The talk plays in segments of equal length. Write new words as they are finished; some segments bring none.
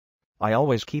I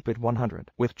always keep it 100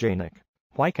 with J-Nick.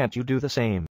 Why can't you do the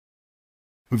same?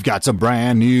 We've got some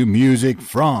brand new music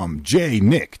from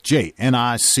J-Nick,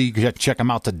 J-N-I-C. Check him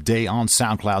out today on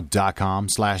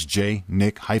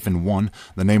SoundCloud.com/J-Nick-1.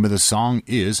 The name of the song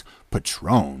is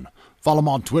Patron. Follow him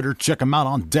on Twitter. Check him out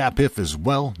on DAPIF as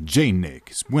well.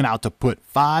 J-Nick went out to put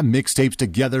 5 mixtapes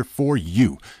together for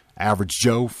you. Average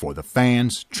Joe for the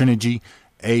fans, Trinity,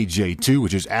 AJ2,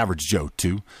 which is Average Joe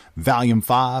 2, Volume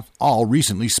 5, all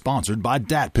recently sponsored by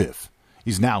DAPIF.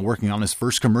 He's now working on his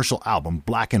first commercial album,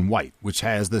 Black and White, which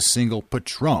has the single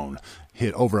Patron.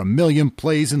 Hit over 1 million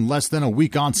plays in less than a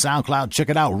week on SoundCloud. Check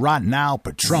it out right now.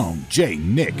 Patron,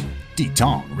 J-Nick,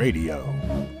 D-Tong Radio.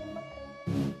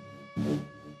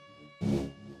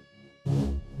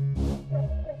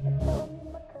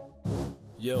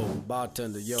 Yo,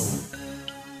 bartender, yo.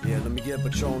 Yeah, let me get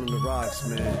Patron on the rocks,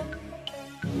 man.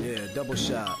 Yeah, double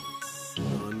shot. You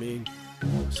know what I mean?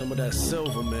 Some of that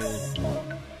silver, man.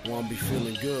 Wanna be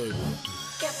feeling good.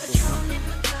 Get Patron in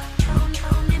my cup,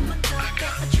 Patron in my cup,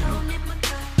 got Patron in my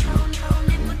cup,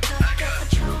 Patron in my cup, got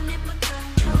Patron in my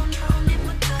cup, Patron in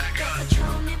my cup, got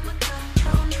Patron in my cup,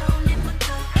 Patron in my cup, Patron in my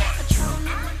cup, Patron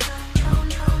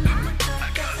in my cup,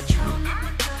 got Patron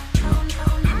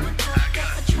in my cup, Patron in my cup,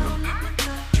 got Patron in my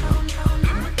cup, Patron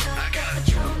in my cup, got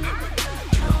Patron in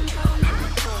my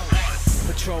cup.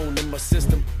 Patron in my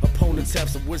system. Opponents have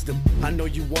some wisdom. I know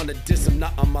you wanna diss him,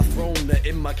 not on my throne. That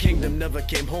in my kingdom never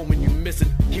came home and you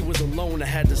missing. He was alone, I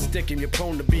had to stick him. You're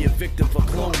prone to be a victim for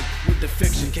clone. With the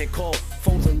fiction, can't call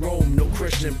phones in Rome. No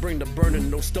Christian, bring the burning,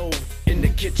 no stove. In the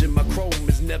kitchen, my chrome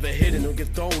is never hidden or get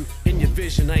thrown. In your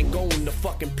vision, I ain't going to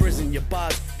fucking prison. Your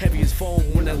bars heavy as foam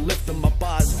when I lift them. My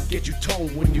bars get you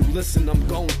toned when you listen. I'm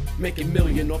gone, making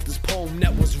million off this poem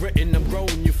that was written. I'm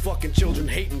growing, you fucking children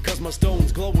hating, cause my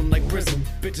stone's glowing like prison.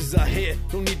 Bitches out here,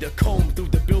 don't need to comb through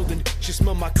the building. She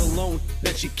smell my cologne,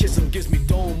 then she kiss him, gives me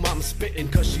dome. I'm spitting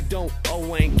cause she don't,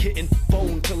 oh I ain't kidding.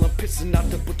 Bone till I'm pissing out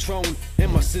the Patron.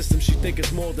 In my system she think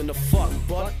it's more than a fuck,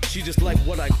 but she just like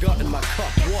what I got in my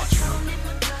cup. What?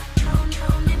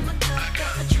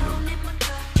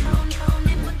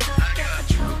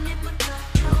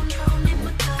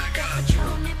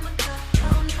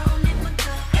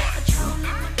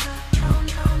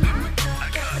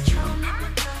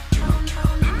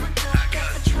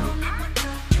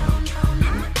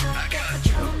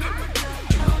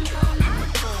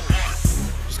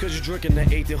 Cause you're drinking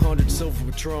that 1800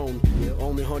 silver Patron.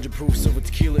 Only 100 proof silver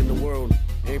tequila in the world.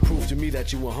 Ain't proof to me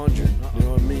that you 100. You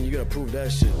know what I mean? You gotta prove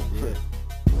that shit.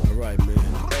 Alright, man.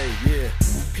 Hey, yeah.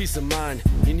 Peace of mind.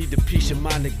 You need to piece your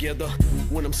mind together.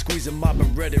 When I'm squeezing my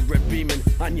Beretta, red beaming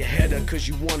on your header. Cause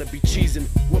you wanna be cheesing.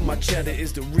 With my cheddar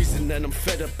is the reason that I'm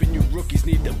fed up. And you rookies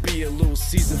need to be a little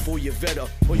seasoned for your vetter.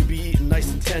 Or you be eating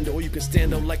nice and tender. Or you can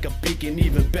stand out like a beacon,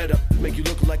 even better. Make you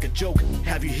look like a joke.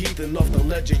 Have you heathen off the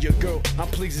ledger. Your girl, I'm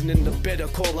pleasing in the better.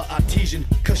 Call her artesian.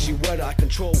 Cause she wetter, I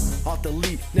control. Off the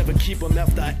lead, never keep them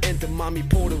after I enter. Mommy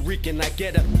Puerto Rican, I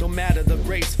get her. Don't matter the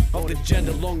race of the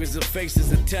gender. Long as the face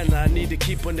is a tender. I need to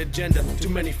keep an agenda. Too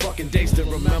many fucking days to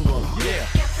remember. Yeah.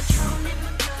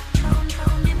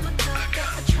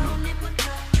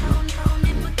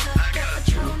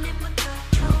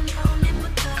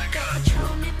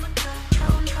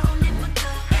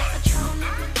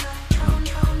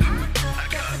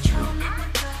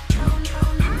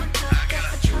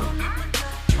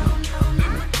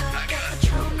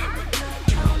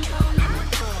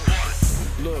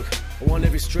 I want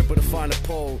every stripper to find a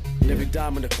pole, and every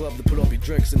dime in the club to put up your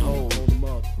drinks and hold them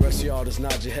up. Rest of y'all just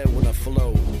nod your head when I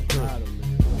flow.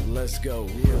 Let's go.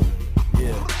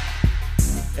 Yeah.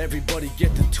 Everybody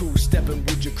get the two, stepping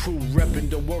with your crew, repping.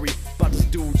 Don't worry about this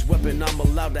dude's weapon. I'm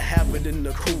allowed to have it in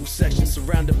the cool section,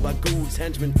 surrounded by goons,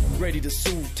 henchmen, ready to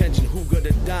soothe tension. Who got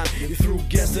a dime? You through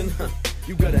guessing?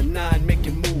 You got a 9, make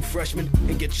it move, freshman,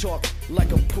 and get chalked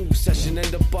like a pool session.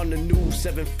 End up on the news,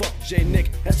 7, fuck J-Nick,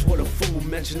 that's what a fool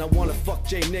mentioned. I wanna fuck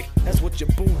J-Nick, that's what your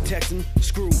boo texting.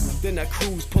 Screw, then I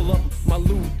cruise, pull up my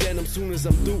loot denim. Soon as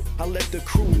I'm through, I let the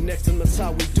crew next, and that's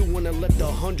how we do when I let the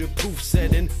 100 proof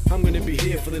set in. I'm gonna be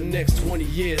here for the next 20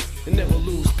 years and never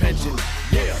lose pension.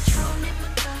 Yeah.